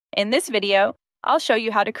In this video, I'll show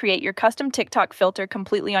you how to create your custom TikTok filter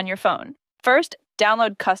completely on your phone. First,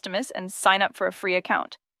 download Customuse and sign up for a free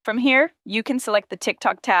account. From here, you can select the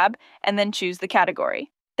TikTok tab and then choose the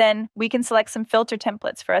category. Then we can select some filter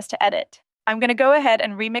templates for us to edit. I'm going to go ahead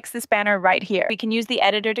and remix this banner right here. We can use the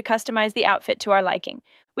editor to customize the outfit to our liking.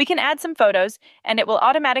 We can add some photos, and it will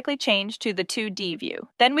automatically change to the 2D view.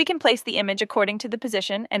 Then we can place the image according to the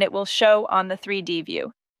position, and it will show on the 3D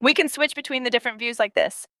view. We can switch between the different views like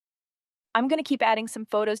this. I'm going to keep adding some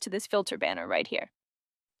photos to this filter banner right here.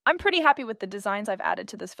 I'm pretty happy with the designs I've added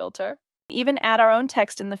to this filter. Even add our own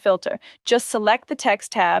text in the filter. Just select the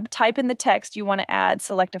text tab, type in the text you want to add,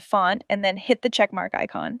 select a font, and then hit the checkmark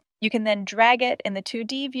icon. You can then drag it in the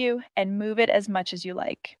 2D view and move it as much as you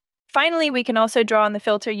like. Finally, we can also draw on the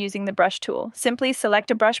filter using the brush tool. Simply select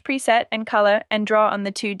a brush preset and color and draw on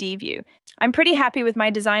the 2D view. I'm pretty happy with my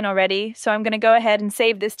design already, so I'm going to go ahead and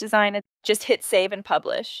save this design and just hit save and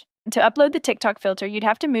publish. To upload the TikTok filter, you'd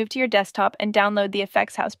have to move to your desktop and download the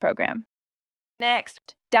Effects House program.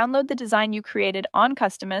 Next, download the design you created on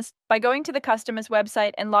Customuse by going to the Customuse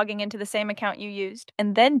website and logging into the same account you used,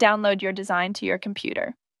 and then download your design to your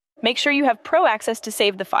computer. Make sure you have Pro access to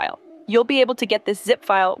save the file. You'll be able to get this zip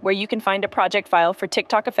file where you can find a project file for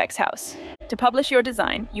TikTok Effects House. To publish your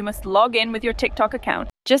design, you must log in with your TikTok account.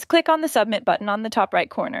 Just click on the Submit button on the top right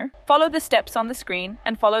corner. Follow the steps on the screen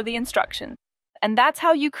and follow the instructions. And that's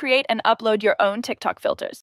how you create and upload your own TikTok filters.